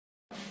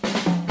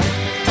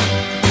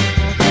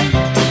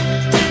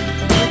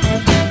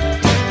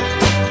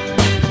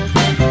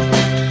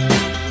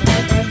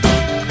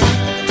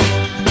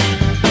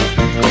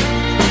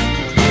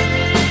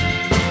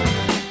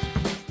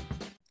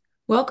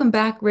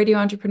Welcome back, radio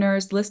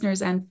entrepreneurs,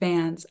 listeners, and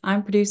fans.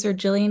 I'm producer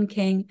Jillian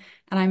King,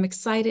 and I'm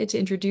excited to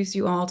introduce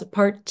you all to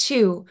part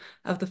 2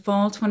 of the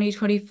Fall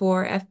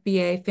 2024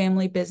 FBA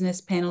Family Business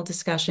Panel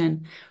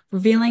Discussion,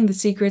 revealing the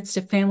secrets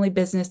to family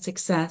business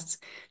success,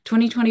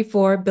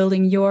 2024,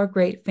 building your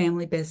great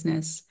family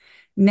business.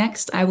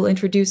 Next, I will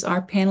introduce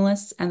our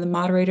panelists and the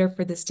moderator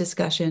for this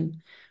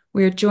discussion.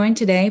 We are joined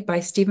today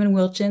by Stephen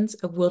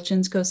Wilchins of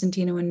Wilchins,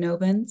 Cosentino, and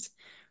Novins,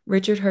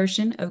 Richard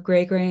Hirschen of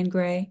Gray, Gray &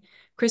 Gray,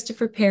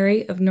 Christopher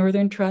Perry of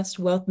Northern Trust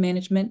Wealth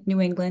Management,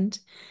 New England,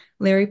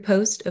 Larry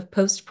Post of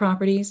Post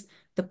Properties,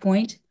 The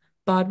Point,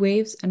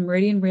 BodyWaves, and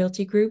Meridian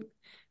Realty Group,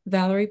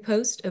 Valerie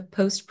Post of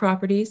Post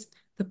Properties,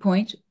 The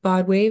Point,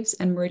 BodyWaves,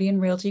 and Meridian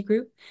Realty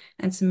Group,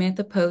 and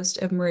Samantha Post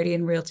of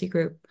Meridian Realty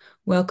Group.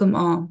 Welcome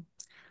all.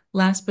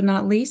 Last but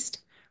not least,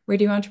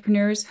 radio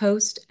entrepreneurs,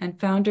 host, and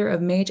founder of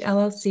Mage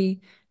LLC,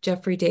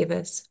 Jeffrey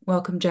Davis.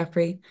 Welcome,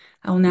 Jeffrey.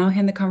 I will now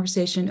hand the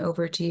conversation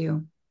over to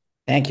you.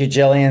 Thank you,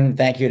 Jillian.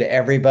 Thank you to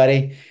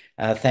everybody.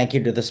 Thank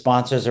you to the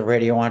sponsors of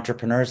Radio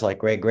Entrepreneurs like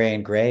Gray, Gray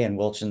 & Gray and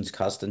Wilchins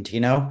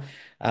Cosentino.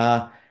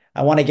 I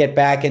want to get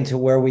back into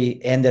where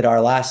we ended our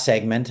last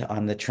segment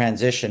on the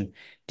transition.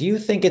 Do you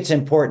think it's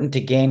important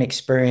to gain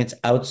experience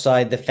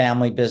outside the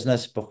family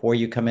business before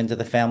you come into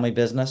the family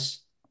business?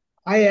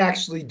 I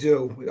actually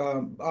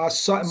do. My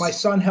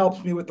son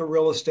helps me with the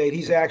real estate.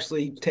 He's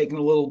actually taken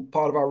a little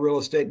part of our real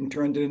estate and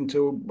turned it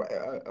into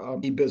a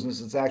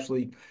business. It's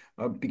actually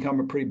become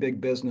a pretty big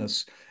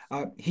business.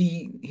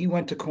 He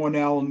went to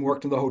Cornell and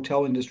worked in the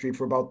hotel industry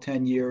for about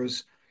 10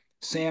 years.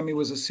 Sammy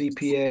was a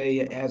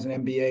CPA, has an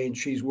MBA, and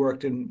she's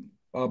worked in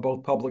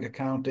both public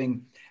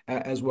accounting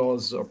as well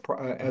as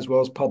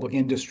public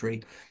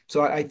industry.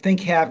 So I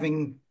think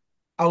having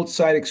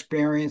outside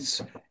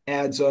experience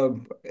adds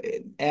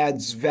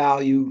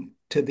value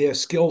to their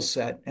skill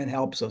set and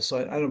helps us. So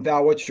I don't know,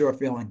 Val, what's your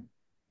feeling?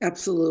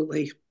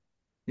 Absolutely.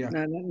 Yeah.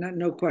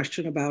 No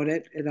question about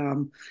it.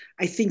 And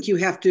I think you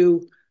have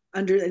to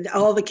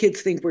all the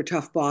kids think we're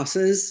tough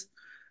bosses.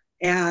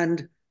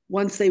 And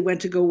once they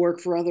went to go work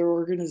for other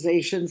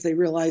organizations, they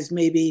realized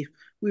maybe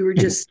we were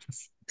just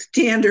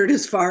standard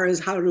as far as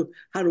how to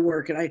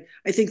work. And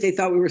I think they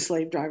thought we were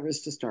slave drivers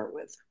to start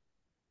with.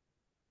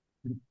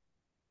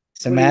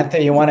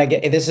 Samantha, you want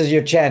to this is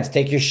your chance.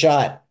 Take your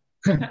shot.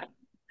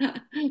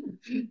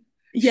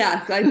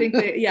 Yes, I think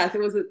yes, it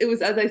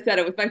was as I said,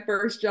 it was my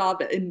first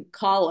job in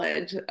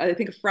college. I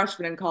think a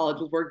freshman in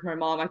college was working for my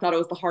mom. I thought it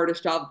was the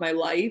hardest job of my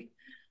life.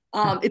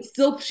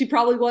 She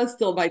probably was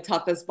still my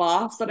toughest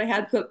boss, but I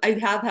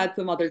have had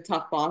some other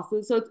tough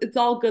bosses. So it's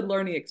all good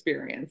learning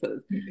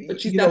experiences,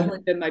 but she's definitely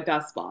been my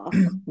best boss.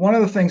 One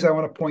of the things I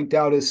want to point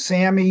out is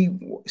Sammy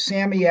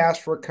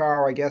asked for a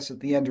car, I guess, at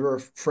the end of her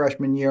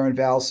freshman year, and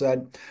Val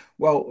said,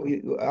 well,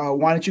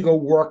 why don't you go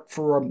work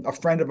for a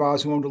friend of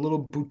ours who owned a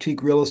little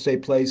boutique real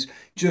estate place?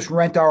 Just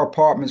rent our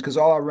apartments because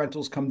all our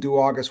rentals come due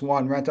August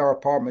 1. Rent our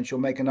apartments, you'll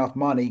make enough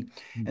money.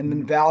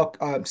 And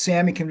then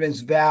Sammy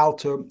convinced Val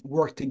to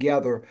work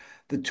together.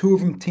 The two of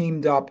them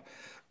teamed up.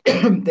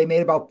 They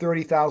made about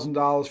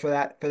 $30,000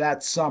 for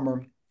that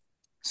summer.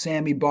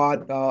 Sammy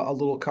bought a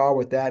little car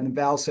with that, and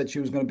Val said she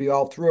was going to be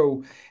all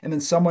through. And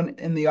then someone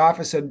in the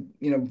office said,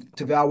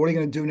 to Val, what are you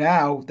going to do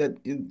now that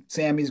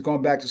Sammy's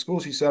going back to school?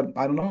 She said,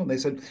 I don't know. And they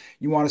said,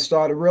 you want to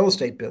start a real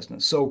estate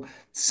business. So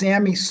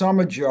Sammy's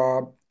summer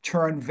job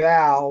turned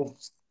Val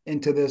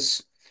into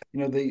this,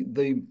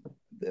 the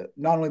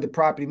not only the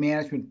property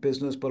management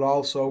business, but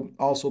also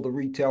the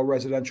retail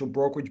residential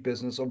brokerage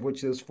business, of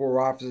which there's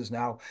 4 offices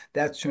now.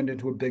 That's turned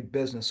into a big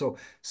business. So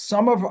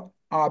some of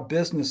our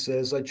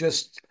businesses are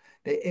just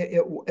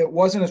it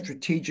wasn't a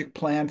strategic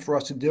plan for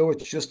us to do.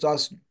 It's just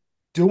us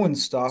doing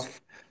stuff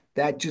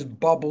that just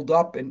bubbled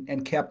up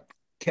and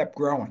kept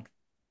growing.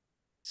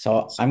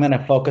 So I'm going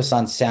to focus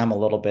on Sam a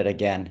little bit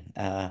again.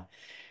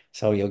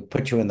 So you'll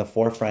put you in the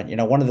forefront.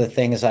 One of the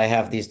things I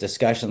have these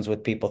discussions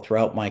with people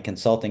throughout my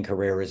consulting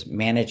career is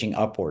managing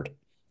upward.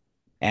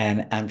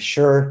 And I'm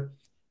sure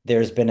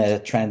there's been a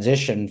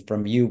transition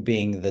from you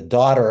being the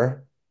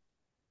daughter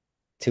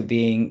to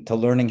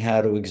learning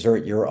how to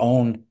exert your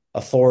own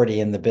authority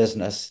in the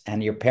business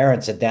and your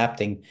parents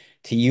adapting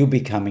to you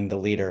becoming the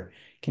leader.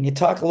 Can you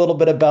talk a little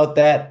bit about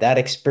that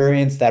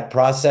experience, that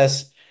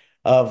process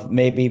of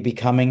maybe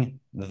becoming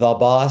the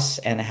boss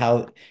and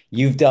how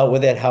you've dealt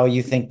with it, how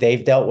you think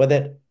they've dealt with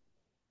it?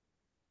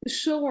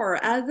 Sure.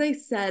 As I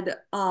said,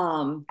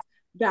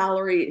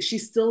 Valerie,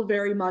 she's still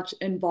very much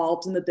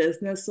involved in the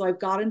business. So I've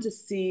gotten to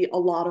see a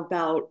lot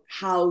about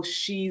how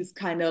she's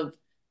kind of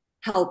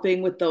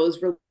helping with those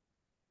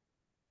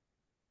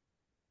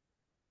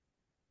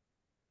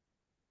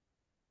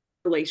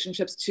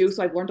relationships too.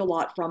 So I've learned a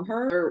lot from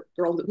her,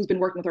 girl who's been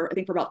working with her, I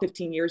think for about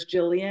 15 years,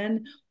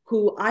 Jillian,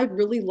 who I've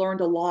really learned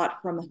a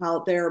lot from how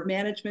their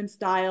management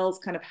styles,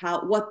 kind of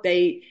how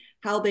they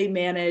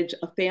manage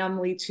a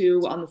family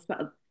too on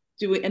the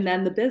doing, and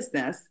then the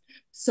business.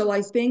 So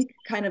I think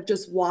kind of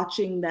just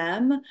watching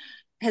them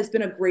has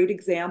been a great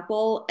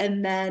example.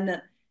 And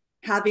then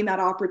having that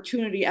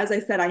opportunity. As I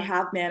said, I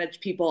have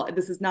managed people.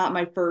 This is not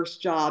my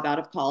first job out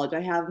of college.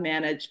 I have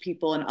managed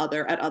people at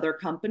other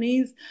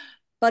companies,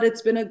 but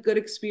it's been a good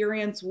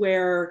experience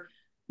where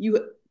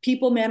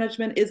people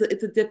management it's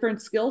a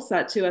different skill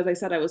set too. As I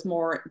said, I was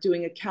more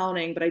doing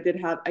accounting, but I did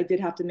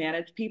have to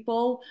manage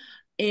people,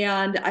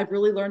 and I've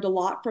really learned a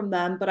lot from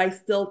them. But I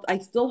still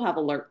have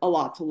a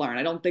lot to learn.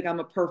 I don't think I'm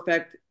a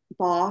perfect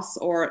boss,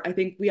 or I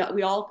think we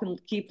all can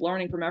keep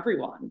learning from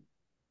everyone.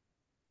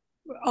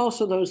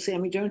 Also, though,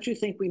 Sammy, don't you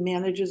think we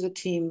manage as a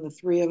team, the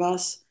three of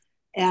us,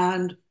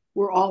 and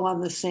we're all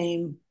on the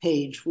same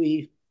page?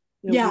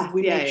 Yeah,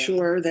 we yeah, make yeah.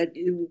 sure that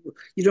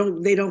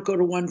they don't go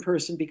to one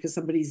person because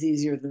somebody's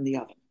easier than the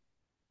other.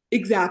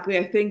 Exactly.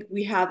 I think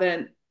we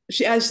haven't,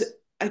 as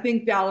I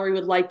think Valerie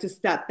would like to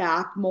step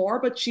back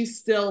more, but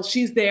she's there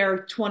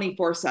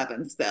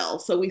 24/7 still.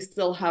 So we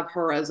still have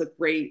her as a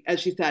great, as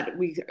she said,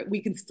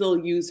 we can still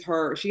use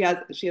her. She has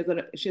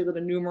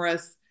a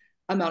numerous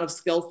amount of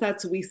skill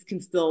sets. So we can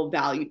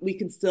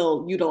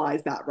still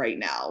utilize that right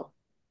now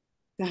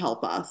to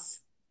help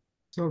us.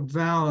 So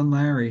Val and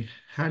Larry,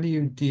 how do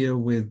you deal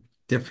with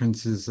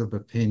differences of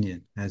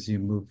opinion as you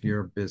move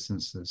your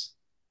businesses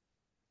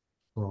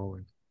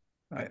forward?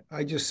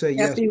 I just say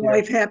yes. Happy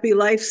wife, happy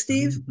life,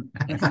 Steve.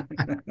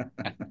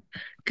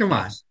 Come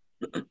on.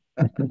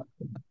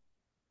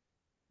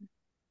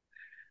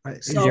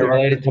 You're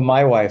related to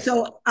my wife.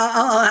 So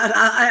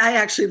I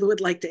actually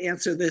would like to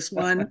answer this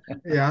one.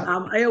 Yeah.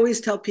 I always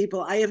tell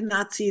people I have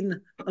not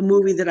seen a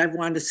movie that I've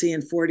wanted to see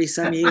in 40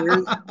 some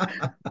years.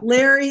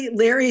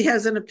 Larry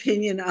has an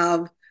opinion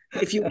of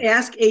if you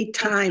ask 8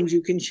 times,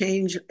 you can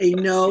change a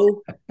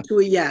no to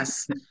a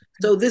yes.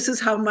 So this is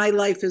how my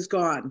life has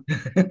gone.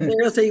 Larry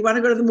will say, "You want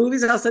to go to the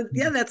movies?" I'll say,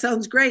 "Yeah, that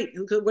sounds great.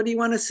 What do you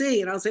want to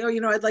see?" And I'll say,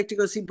 "Oh, I'd like to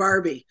go see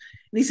Barbie."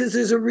 And he says,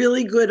 "There's a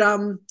really good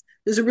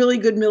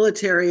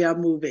military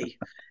movie."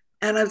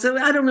 And I said,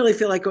 "I don't really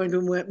feel like going to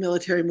a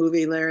military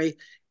movie, Larry."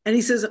 And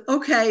he says,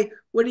 "Okay,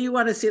 what do you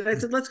want to see?" And I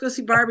said, "Let's go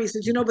see Barbie." He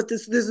says, "But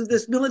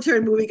this military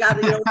movie got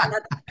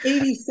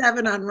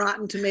 87 on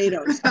Rotten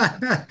Tomatoes."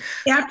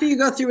 After you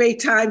go through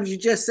 8 times, you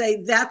just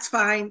say, "That's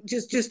fine.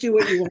 Just do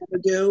what you want to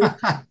do."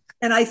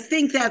 And I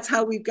think that's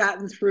how we've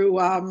gotten through.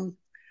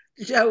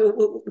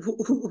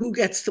 Who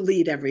gets to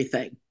lead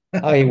everything?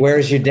 Oh, he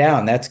wears you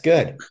down. That's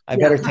good. I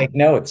better take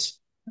notes.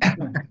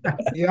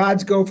 The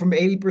odds go from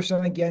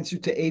 80% against you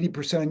to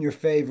 80% in your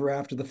favor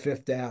after the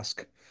fifth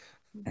ask.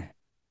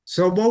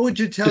 So what would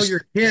you tell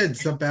your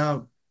kids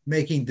about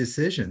making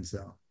decisions,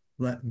 though,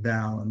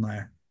 Val and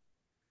Larry,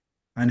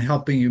 on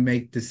helping you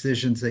make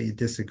decisions that you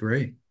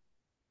disagree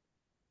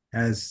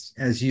as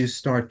you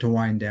start to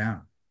wind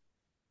down?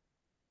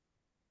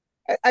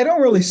 I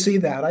don't really see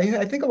that.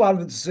 I think a lot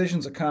of the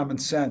decisions are common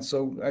sense.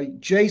 So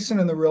Jason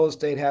in the real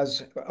estate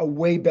has a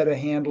way better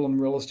handle in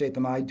real estate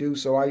than I do.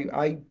 So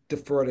I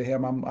defer to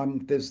him.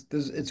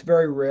 It's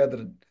very rare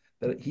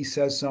that he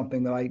says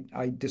something that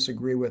I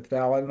disagree with.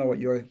 Val, I don't know what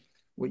you're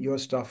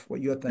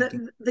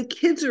thinking. The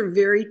kids are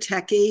very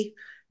techy.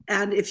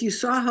 And if you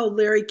saw how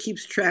Larry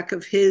keeps track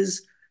of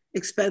his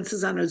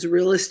expenses on his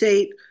real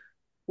estate,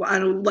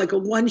 on like a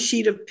one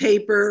sheet of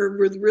paper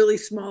with really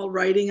small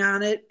writing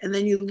on it, and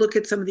then you look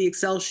at some of the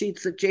Excel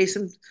sheets that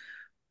Jason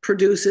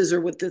produces or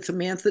what that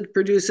Samantha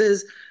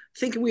produces, I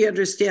think we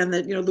understand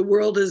that the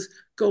world is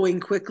going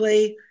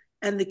quickly,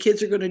 and the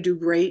kids are going to do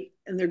great,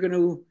 and they're going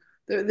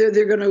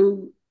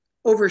to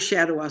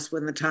overshadow us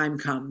when the time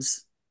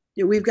comes.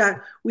 We've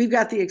got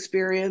the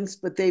experience,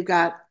 but they've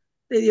got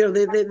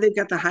they've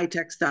got the high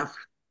tech stuff.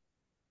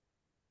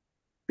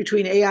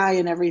 Between AI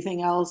and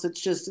everything else, it's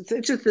just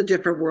a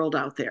different world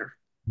out there,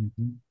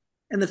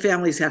 and the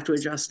families have to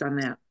adjust on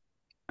that.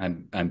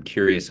 I'm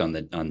curious on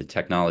the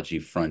technology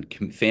front.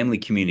 Family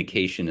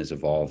communication is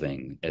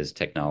evolving as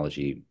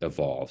technology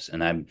evolves,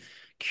 and I'm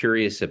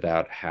curious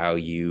about how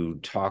you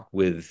talk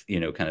with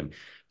kind of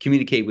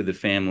communicate with the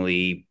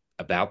family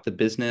about the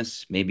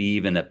business, maybe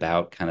even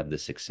about kind of the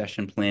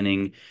succession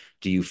planning.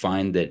 Do you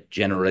find that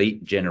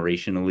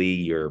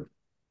generationally you're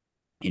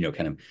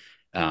kind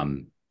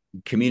of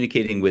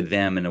communicating with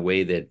them in a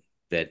way that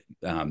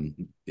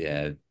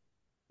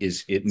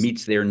it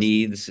meets their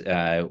needs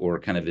or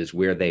kind of is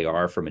where they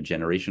are from a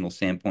generational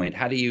standpoint?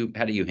 How do you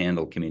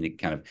handle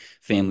kind of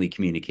family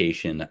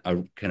communication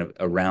kind of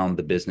around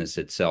the business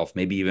itself,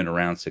 maybe even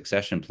around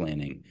succession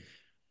planning?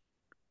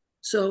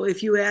 So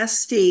if you ask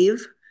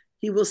Steve,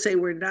 he will say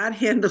we're not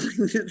handling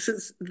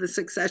the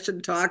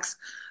succession talks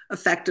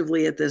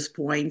effectively at this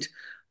point.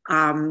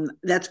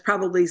 That's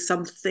probably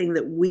something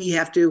that we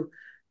have to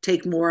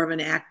take more of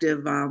an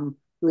active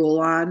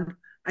role on.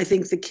 I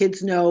think the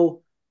kids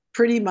know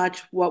pretty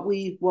much what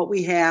we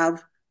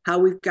have, how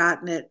we've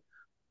gotten it,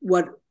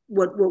 where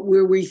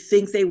we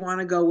think they want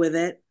to go with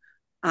it.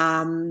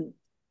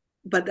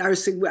 But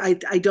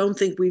I don't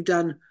think we've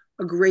done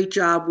a great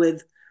job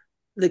with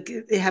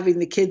having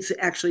the kids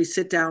actually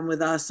sit down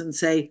with us and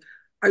say,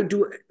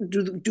 do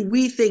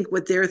we think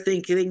what they're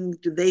thinking?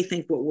 Do they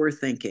think what we're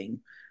thinking?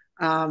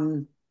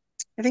 I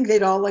think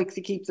they'd all like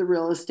to keep the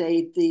real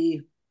estate,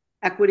 the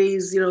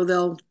equities.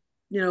 They'll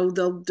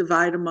they'll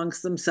divide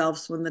amongst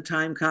themselves when the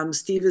time comes.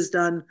 Steve has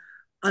done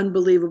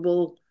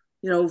unbelievable,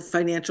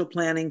 financial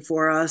planning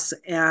for us.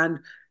 And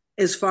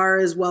as far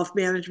as wealth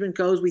management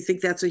goes, we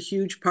think that's a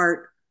huge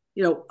part,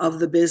 of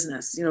the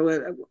business,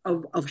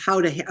 of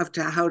how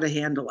to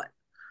handle it.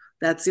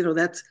 That's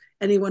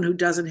anyone who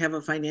doesn't have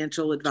a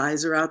financial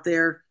advisor out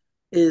there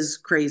is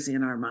crazy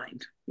in our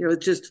mind.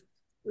 It's just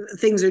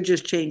things are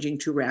just changing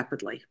too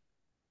rapidly.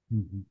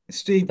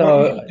 Steve,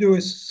 what you should do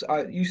is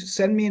you should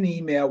send me an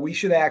email. We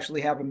should actually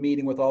have a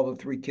meeting with all the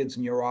 3 kids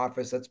in your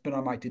office. That's been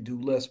on my to-do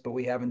list, but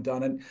we haven't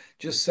done it.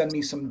 Just send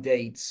me some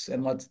dates,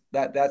 and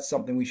that's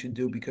something we should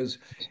do, because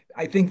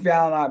I think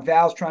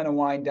Val's trying to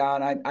wind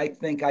down. I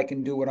think I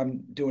can do what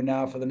I'm doing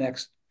now for the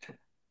next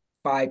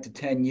 5 to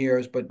 10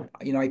 years, but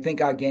I think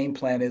our game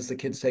plan is the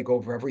kids take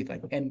over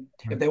everything, and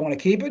if they want to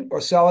keep it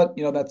or sell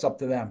it, that's up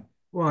to them.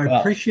 Well, I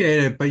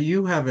appreciate it, but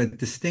you have a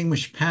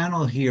distinguished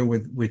panel here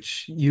with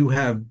which you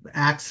have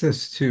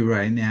access to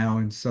right now,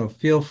 and so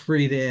feel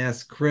free to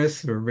ask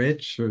Chris or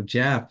Rich or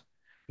Jeff.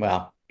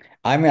 Well,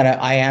 I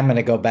am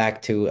gonna go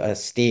back to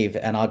Steve,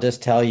 and I'll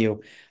just tell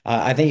you,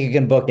 I think you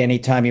can book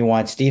anytime you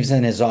want. Steve's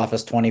in his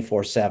office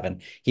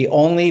 24/7. He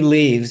only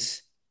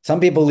leaves. Some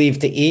people leave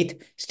to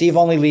eat. Steve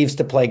only leaves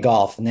to play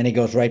golf, and then he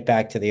goes right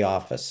back to the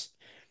office.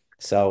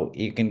 So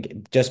you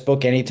can just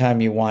book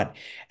anytime you want.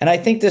 And I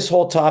think this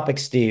whole topic,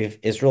 Steve,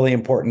 is really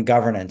important,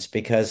 governance,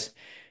 because,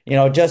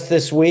 just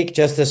this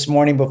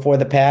morning before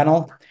the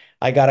panel,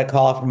 I got a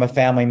call from a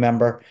family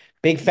member,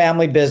 big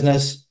family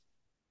business.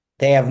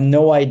 They have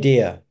no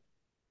idea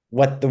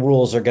what the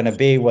rules are going to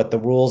be, what the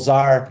rules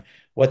are,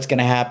 what's going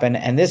to happen.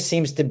 And this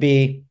seems to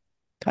be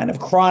kind of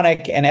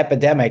chronic and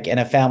epidemic in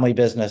a family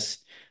business.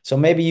 So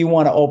maybe you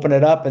want to open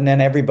it up, and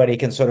then everybody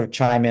can sort of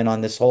chime in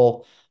on this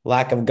whole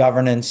lack of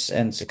governance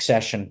and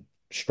succession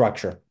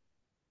structure.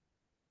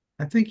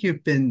 I think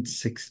you've been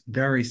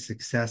very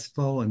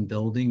successful in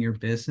building your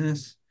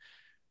business,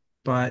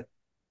 but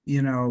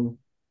the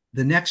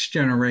next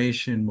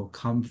generation will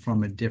come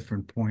from a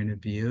different point of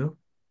view,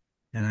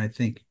 and I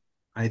think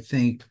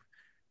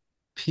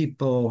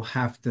people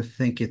have to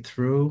think it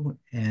through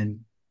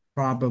and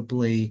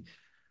probably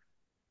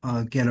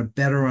get a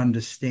better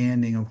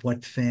understanding of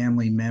what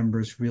family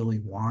members really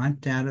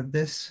want out of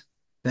this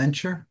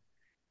venture.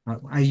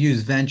 I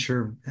use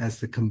venture as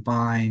the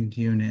combined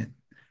unit.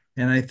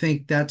 And I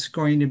think that's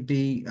going to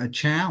be a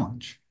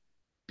challenge,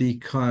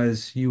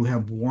 because you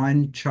have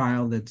one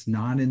child that's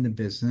not in the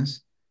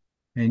business,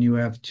 and you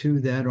have 2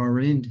 that are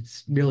in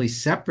really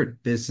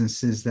separate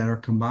businesses that are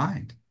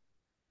combined.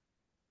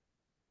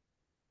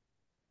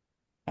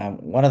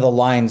 One of the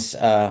lines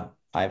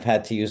I've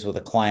had to use with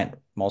a client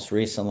most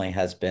recently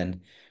has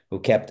been, who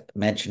kept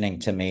mentioning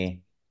to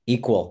me,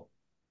 equal.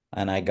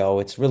 And I go,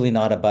 it's really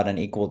not about an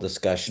equal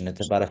discussion.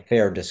 It's about a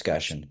fair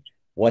discussion.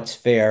 What's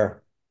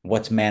fair?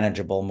 What's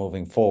manageable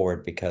moving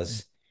forward?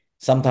 Because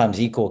sometimes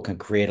equal can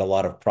create a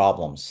lot of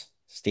problems.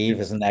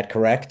 Steve, isn't that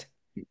correct?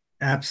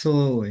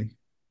 Absolutely.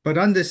 But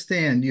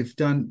understand,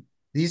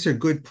 these are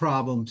good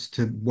problems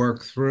to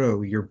work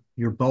through.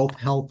 You're both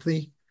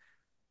healthy.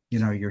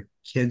 Your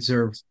kids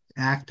are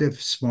active,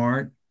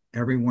 smart.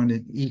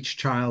 Each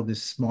child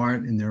is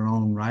smart in their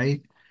own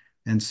right.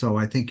 And so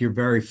I think you're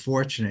very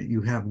fortunate.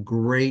 You have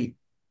great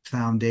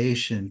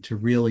foundation to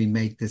really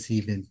make this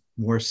even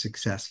more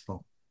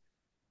successful.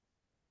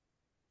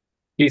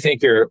 Do you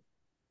think your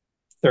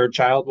 3rd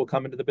child will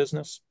come into the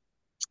business?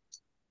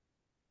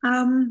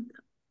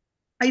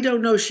 I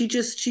don't know. She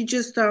just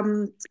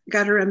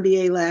got her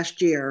MBA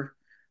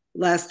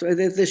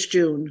this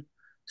June.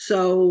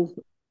 So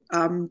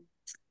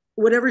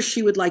whatever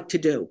she would like to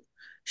do.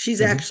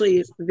 She's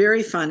actually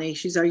very funny.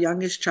 She's our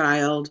youngest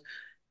child.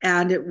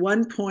 And at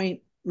one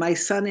point, my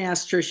son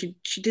asked her, she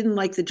didn't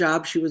like the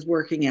job she was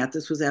working at.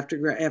 This was after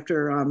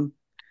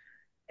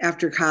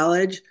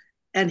college.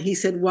 And he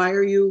said, why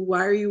are you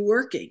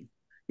working?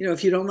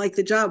 If you don't like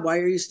the job, why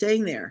are you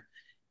staying there?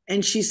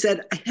 And she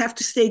said, I have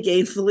to stay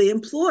gainfully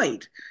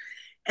employed.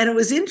 And it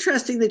was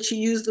interesting that she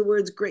used the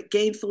words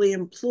gainfully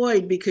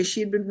employed, because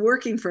she had been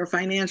working for a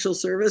financial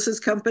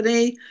services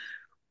company,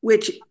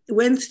 which,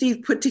 when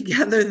Steve put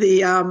together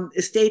the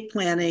estate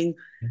planning,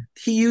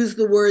 he used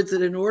the words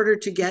that in order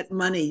to get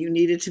money, you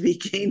needed to be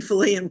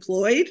gainfully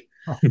employed.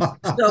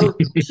 So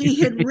she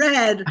had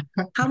read,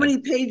 how many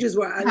pages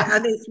are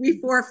they?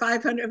 300, 400,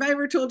 500? Have I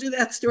ever told you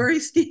that story,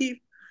 Steve?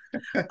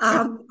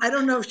 I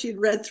don't know if she'd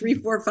read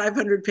 300, 400,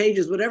 500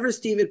 pages, whatever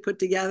Steve had put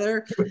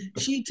together.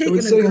 She'd taken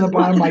a good look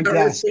at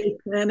our estate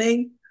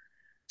planning.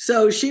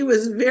 So she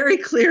was very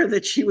clear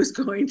that she was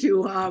going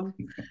to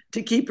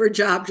keep her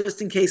job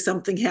just in case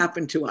something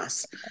happened to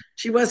us.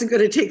 She wasn't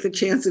going to take the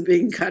chance of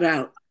being cut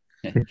out.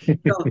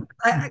 So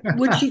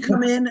would she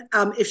come in?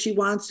 If she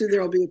wants to,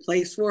 there will be a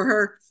place for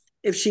her.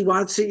 If she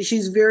wants to,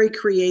 she's very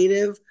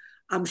creative.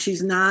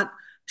 She's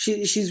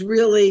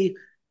really,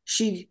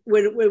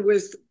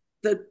 when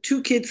the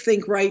 2 kids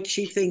think right,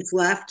 she thinks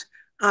left.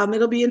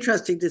 It'll be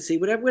interesting to see.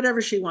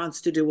 Whatever she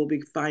wants to do will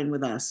be fine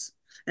with us.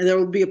 And there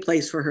will be a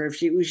place for her.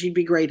 She'd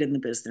be great in the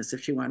business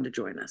if she wanted to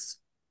join us.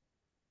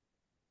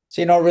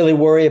 So you don't really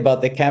worry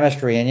about the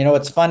chemistry. And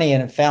it's funny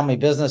in family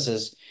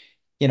businesses,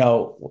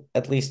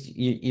 at least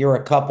you're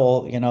a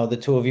couple, the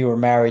two of you are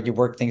married, you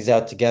work things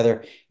out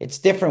together. It's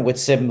different with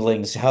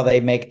siblings, how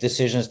they make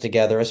decisions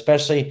together,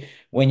 especially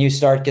when you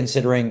start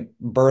considering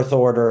birth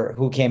order,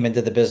 who came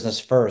into the business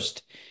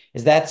first.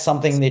 Is that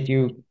something that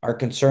you are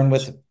concerned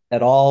with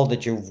at all,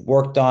 that you've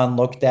worked on,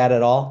 looked at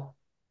all?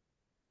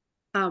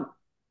 Um,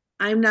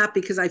 I'm not,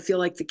 because I feel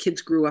like the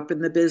kids grew up in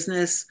the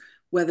business,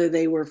 whether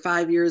they were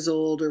 5 years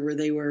old or where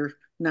they were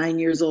 9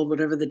 years old,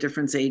 whatever the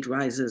difference age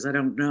wise is, I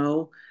don't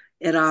know.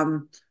 It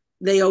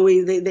they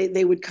always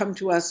they would come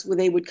to us,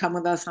 they would come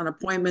with us on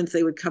appointments,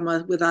 they would come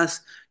with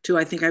us to,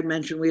 I think I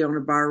mentioned we own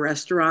a bar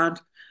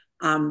restaurant.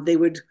 They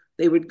would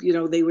they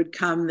would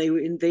come,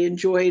 they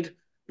enjoyed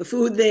the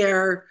food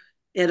there.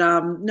 It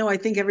No, I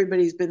think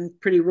everybody's been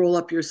pretty roll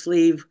up your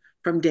sleeve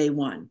from day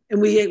one,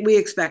 and we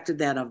expected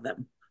that of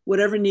them.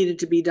 Whatever needed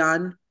to be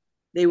done,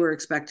 they were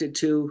expected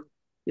to,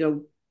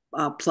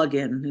 plug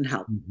in and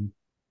help.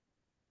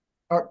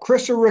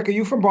 Chris or Rick, are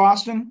you from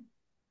Boston?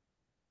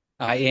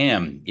 I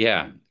am,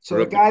 yeah. So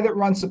the guy that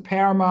runs the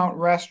Paramount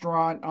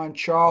restaurant on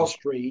Charles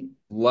Street,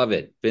 Love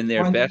it. Been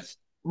there. runs,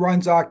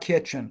 runs our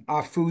kitchen.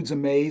 Our food's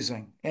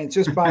amazing. And it's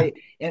just by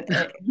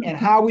and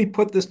how we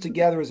put this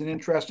together is an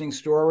interesting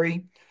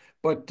story.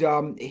 But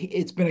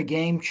it's been a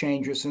game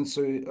changer since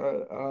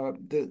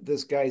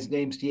this guy's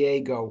name's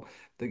Diego.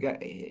 The guy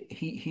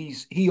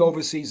he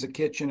oversees the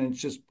kitchen, and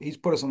he's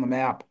put us on the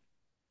map.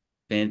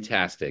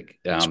 Fantastic.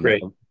 That's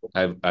great.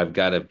 I've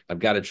got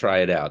to try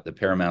it out. The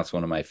Paramount's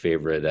one of my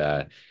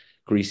favorite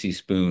greasy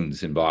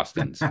spoons in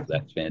Boston. So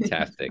that's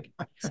fantastic.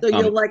 So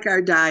you'll like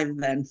our dive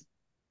then.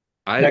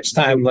 Next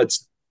time,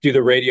 let's do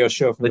the radio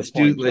show from let's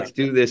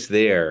do this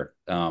there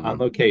on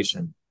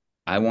location.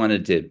 I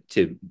wanted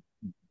to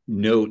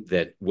note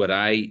that what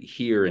I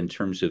hear in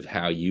terms of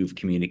how you've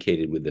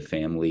communicated with the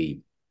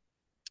family,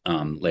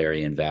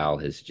 Larry and Val,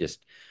 has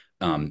just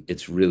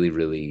it's really,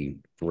 really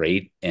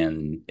great.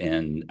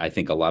 And I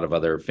think a lot of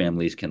other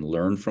families can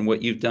learn from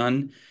what you've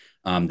done.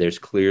 There's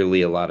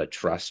clearly a lot of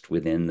trust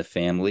within the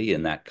family,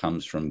 and that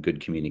comes from good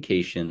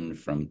communication,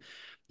 from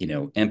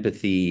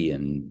empathy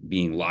and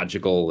being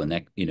logical,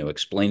 and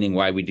explaining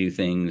why we do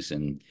things.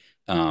 And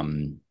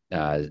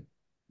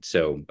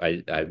so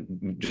I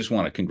just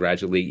want to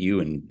congratulate you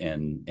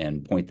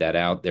and point that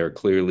out. There are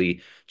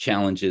clearly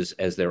challenges,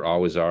 as there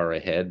always are,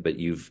 ahead, but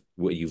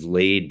what you've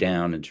laid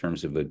down in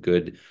terms of a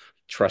good,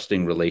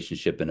 trusting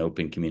relationship and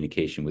open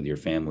communication with your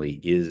family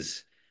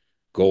is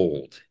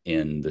gold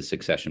in the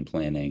succession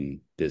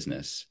planning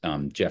business.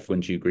 Jeff,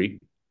 wouldn't you agree?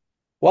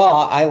 Well,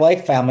 I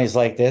like families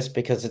like this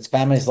because it's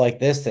families like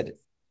this and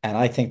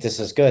I think this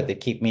is good,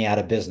 that keep me out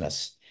of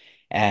business.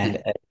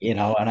 And,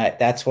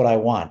 that's what I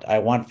want. I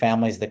want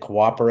families that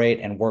cooperate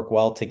and work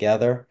well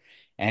together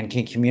and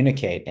can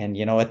communicate. And,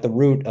 at the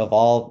root of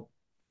all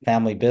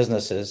family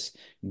businesses,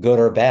 good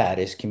or bad,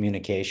 is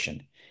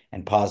communication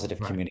and positive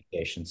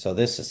communication. So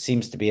this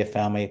seems to be a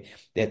family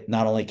that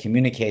not only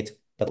communicates,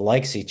 but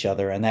likes each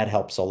other. And that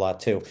helps a lot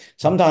too.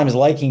 Sometimes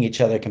liking each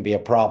other can be a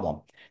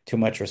problem. Too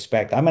much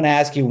respect. I'm going to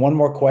ask you one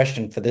more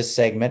question for this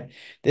segment.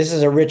 This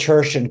is a Rich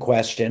Hirschen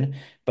question,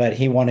 but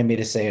he wanted me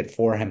to say it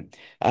for him.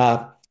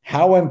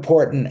 How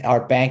important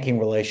are banking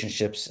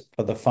relationships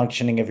for the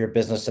functioning of your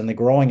business and the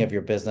growing of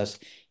your business?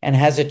 And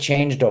has it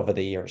changed over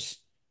the years?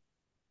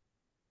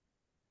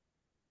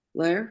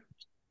 Blair?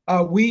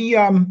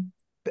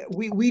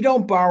 We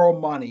don't borrow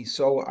money,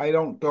 so I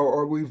don't,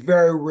 or we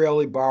very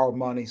rarely borrow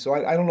money. So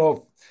I don't know if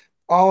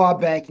all our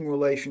banking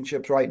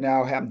relationships right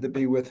now happen to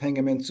be with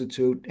Hingham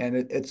Institute, and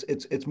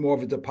it's more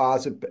of a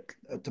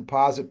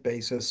deposit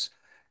basis.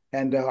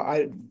 And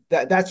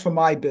that's for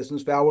my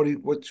business. Val,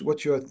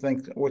 what's your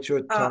think? What's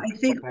your I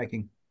think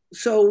banking?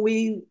 so.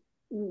 We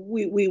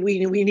need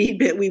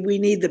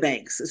the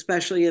banks,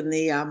 especially in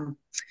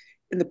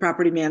the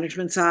property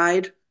management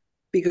side,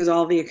 because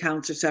all the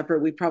accounts are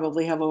separate. We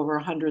probably have over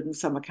 100 and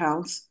some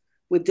accounts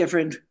with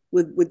different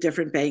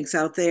banks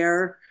out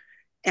there,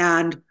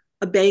 and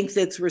a bank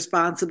that's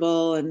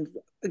responsible. And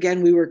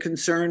again, we were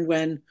concerned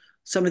when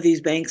some of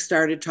these banks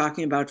started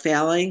talking about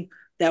failing.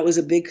 That was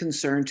a big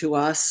concern to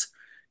us.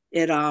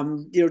 It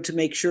to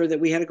make sure that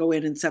we had to go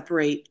in and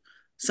separate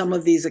some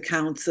of these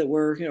accounts that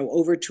were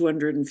over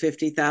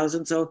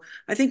 250,000. So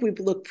I think we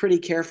look pretty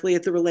carefully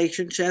at the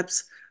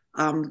relationships.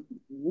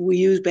 We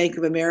use Bank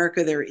of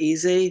America; they're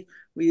easy.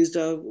 We use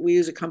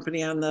a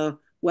company on the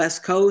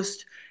West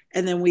Coast.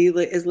 And then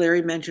as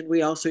Larry mentioned,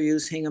 we also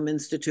use Hingham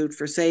Institute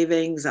for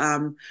savings.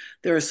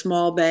 They're a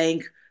small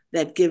bank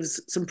that gives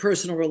some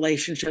personal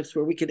relationships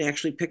where we can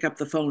actually pick up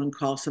the phone and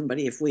call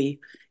somebody if we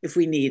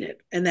need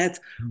it. And that's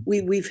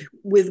we've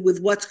with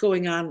what's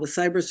going on with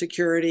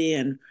cybersecurity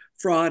and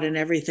fraud and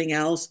everything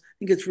else, I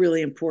think it's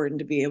really important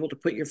to be able to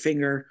put your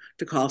finger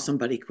to call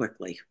somebody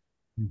quickly.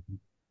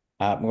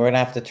 We're going to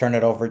have to turn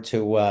it over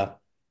to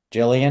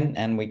Jillian,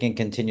 and we can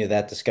continue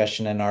that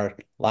discussion in our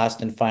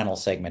last and final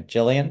segment.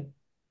 Jillian?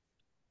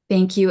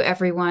 Thank you,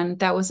 everyone.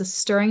 That was a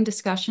stirring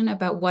discussion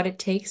about what it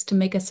takes to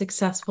make a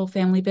successful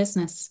family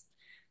business.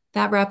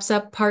 That wraps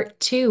up part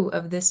 2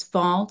 of this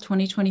fall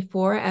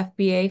 2024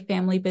 FBA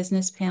Family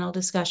Business Panel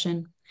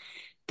discussion.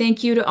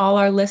 Thank you to all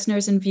our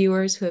listeners and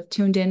viewers who have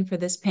tuned in for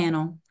this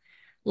panel.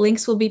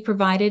 Links will be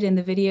provided in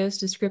the video's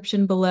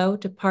description below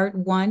to part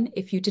 1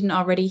 if you didn't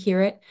already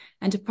hear it,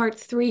 and to part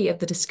 3 of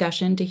the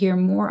discussion to hear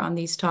more on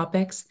these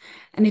topics.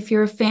 And if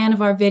you're a fan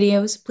of our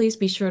videos, please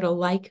be sure to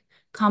like,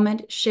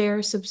 comment,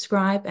 share,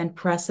 subscribe, and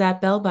press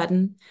that bell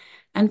button.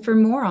 And for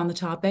more on the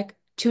topic,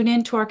 tune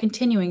in to our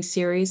continuing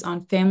series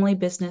on family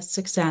business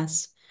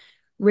success.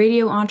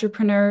 Radio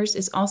Entrepreneurs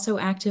is also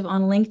active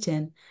on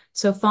LinkedIn,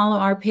 so follow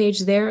our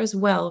page there as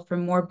well for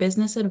more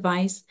business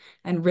advice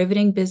and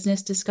riveting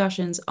business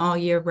discussions all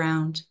year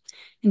round.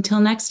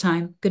 Until next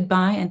time,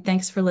 goodbye and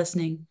thanks for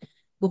listening.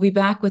 We'll be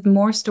back with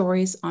more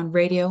stories on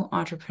Radio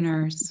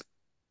Entrepreneurs.